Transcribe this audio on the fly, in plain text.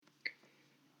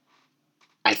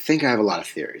think I have a lot of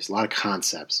theories, a lot of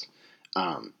concepts.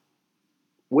 Um,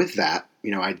 with that,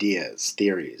 ideas,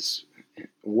 theories,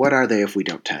 what are they if we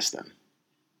don't test them?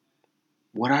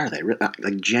 What are they?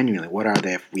 Like, genuinely, what are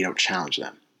they if we don't challenge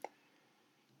them?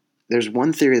 There's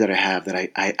one theory that I have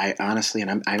that I honestly,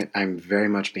 and I'm very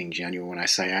much being genuine when I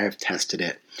say I have tested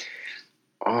it.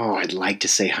 Oh, I'd like to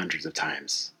say hundreds of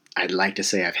times. I'd like to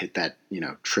say I've hit that,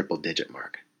 triple digit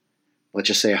mark. Let's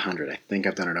just say 100. I think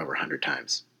I've done it over 100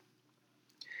 times.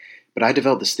 But I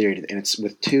developed this theory, and it's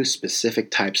with two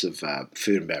specific types of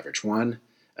food and beverage. One,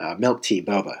 milk tea,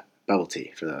 boba, bubble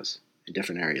tea for those in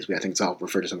different areas. I think it's all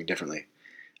referred to something differently.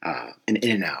 And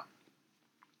In-N-Out.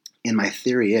 And my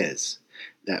theory is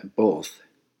that both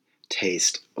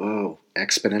taste,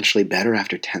 exponentially better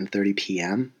after 10:30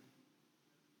 p.m.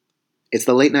 It's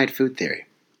the late night food theory.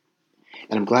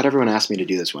 And I'm glad everyone asked me to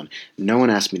do this one. No one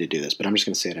asked me to do this, but I'm just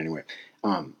going to say it anyway.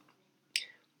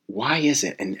 Why is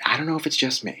it? And I don't know if it's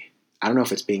just me. I don't know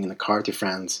if it's being in the car with your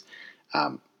friends. I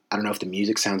don't know if the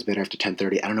music sounds better after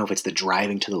 10:30. I don't know if it's the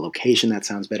driving to the location that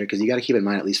sounds better, because you got to keep in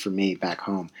mind, at least for me back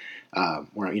home,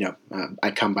 where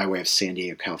I come by way of San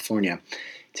Diego, California.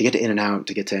 To get to In-N-Out,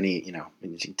 to get to any,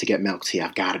 to get milk tea,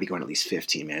 I've got to be going at least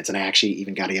 15 minutes. And I actually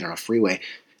even got to get on a freeway.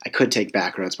 I could take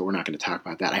back roads, but we're not going to talk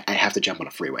about that. I have to jump on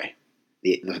a freeway,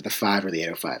 the 5 or the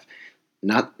 805,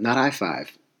 not I-5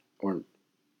 or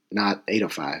not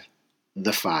 805,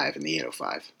 the 5 and the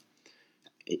 805.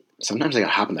 Sometimes I got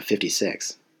to hop on the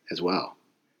 56 as well.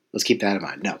 Let's keep that in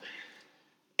mind. No.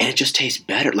 And it just tastes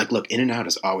better. Like, look, In-N-Out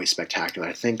is always spectacular.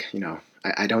 I think,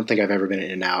 I don't think I've ever been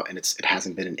in In-N-Out and it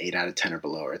hasn't been an 8 out of 10 or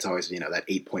below. It's always, that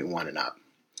 8.1 and up.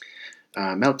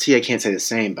 Milk tea, I can't say the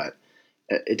same, but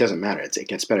it doesn't matter. It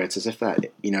gets better. It's as if that,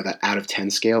 that out of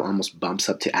 10 scale almost bumps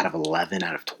up to out of 11,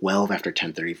 out of 12 after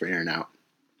 10:30 for In-N-Out.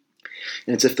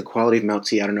 And it's if the quality of milk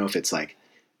tea, I don't know if it's like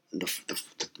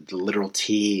the literal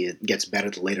tea, it gets better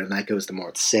the later the night goes, the more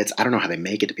it sits. I don't know how they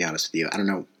make it, to be honest with you. I don't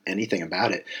know anything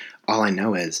about it. All I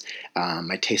know is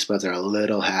my taste buds are a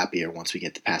little happier once we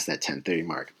get past that 10:30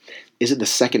 mark. Is it the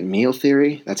second meal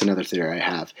theory? That's another theory I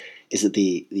have. Is it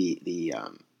the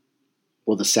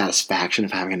satisfaction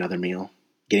of having another meal,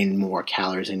 getting more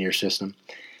calories in your system?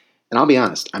 And I'll be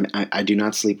honest, I do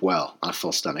not sleep well on a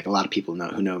full stomach. A lot of people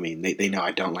who know me, they know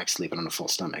I don't like sleeping on a full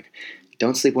stomach.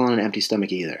 Don't sleep well on an empty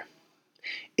stomach either.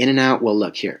 In-N-Out, well,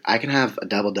 look here. I can have a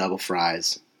double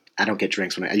fries. I don't get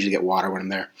drinks I usually get water when I'm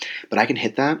there. But I can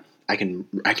hit that. I can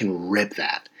rip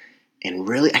that. And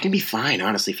really, I can be fine,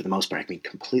 honestly, for the most part. I can be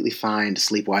completely fine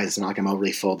sleep-wise. It's not like I'm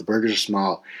overly full. The burgers are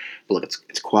small. But look,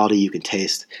 it's quality you can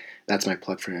taste. That's my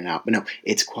plug for In-N-Out. But no,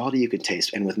 it's quality you can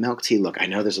taste. And with milk tea, look, I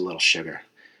know there's a little sugar.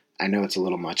 I know it's a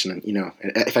little much. And,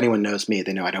 if anyone knows me,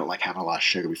 they know I don't like having a lot of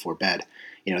sugar before bed.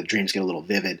 The dreams get a little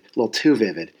vivid, a little too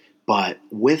vivid. But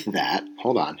with that,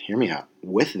 hold on, hear me out.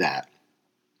 With that,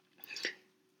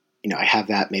 I have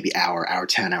that maybe hour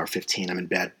 10, hour 15. I'm in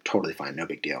bed, totally fine, no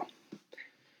big deal.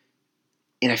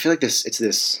 And I feel like it's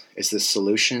this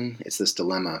solution, it's this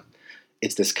dilemma,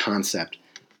 it's this concept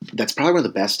that's probably one of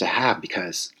the best to have,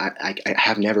 because I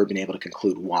have never been able to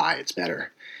conclude why it's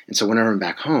better. And so whenever I'm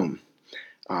back home,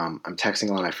 I'm texting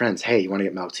a lot of my friends, hey, you want to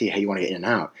get milk tea? Hey, you want to get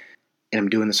In-N-Out? And I'm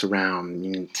doing this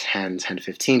around 10 to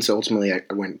 15. So ultimately,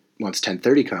 once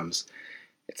 10:30 comes,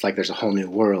 it's like there's a whole new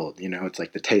world. It's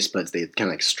like the taste buds, they kind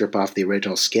of like strip off the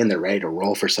original skin. They're ready to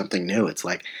roll for something new. It's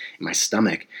like in my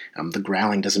stomach, the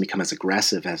growling doesn't become as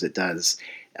aggressive as it does,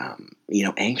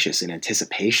 anxious in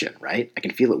anticipation, right? I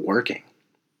can feel it working.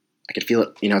 I can feel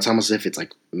it, it's almost as if it's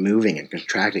like moving and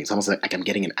contracting. It's almost like I'm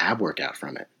getting an ab workout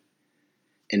from it.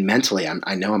 And mentally,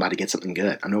 I know I'm about to get something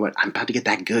good. I'm about to get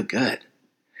that good.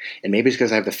 And maybe it's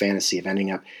because I have the fantasy of ending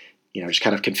up, just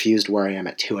kind of confused where I am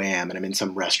at 2 a.m. and I'm in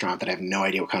some restaurant that I have no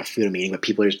idea what kind of food I'm eating, but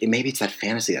people are, maybe it's that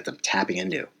fantasy that I'm tapping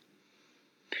into.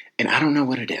 And I don't know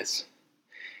what it is.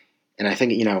 And I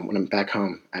think, when I'm back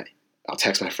home, I'll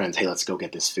text my friends, hey, let's go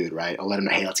get this food, right? I'll let them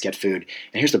know, hey, let's get food.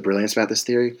 And here's the brilliance about this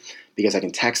theory, because I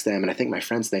can text them, and I think my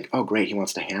friends think, oh, great, he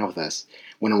wants to hang out with us.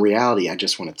 When in reality, I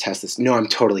just want to test this. No, I'm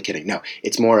totally kidding. No,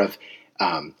 it's more of,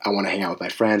 I want to hang out with my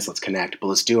friends, let's connect, but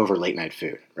let's do over late night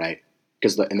food, right?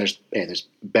 And there's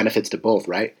benefits to both,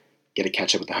 right? Get to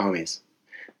catch up with the homies.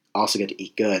 Also get to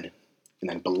eat good. And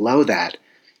then below that,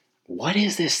 what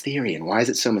is this theory and why is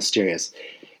it so mysterious?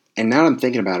 And now I'm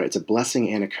thinking about it, it's a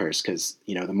blessing and a curse, because,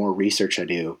 the more research I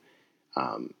do,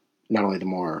 not only the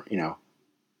more,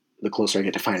 the closer I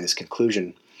get to finding this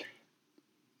conclusion,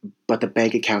 but the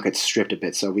bank account gets stripped a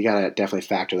bit. So we got to definitely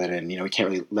factor that in. We can't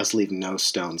really, let's leave no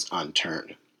stones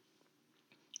unturned.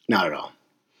 Not at all.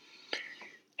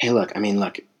 Hey, look,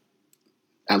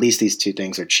 at least these two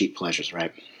things are cheap pleasures,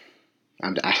 right?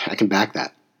 I can back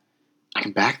that. I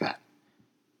can back that.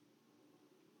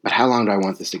 But how long do I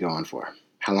want this to go on for?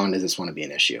 How long does this want to be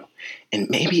an issue? And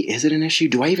maybe is it an issue?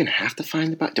 Do I even have to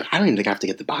find the bottom? I don't even think I have to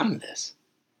get the bottom of this.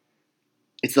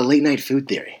 It's the late night food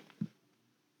theory.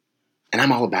 And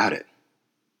I'm all about it.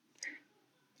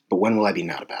 But when will I be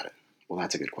not about it? Well,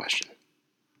 that's a good question.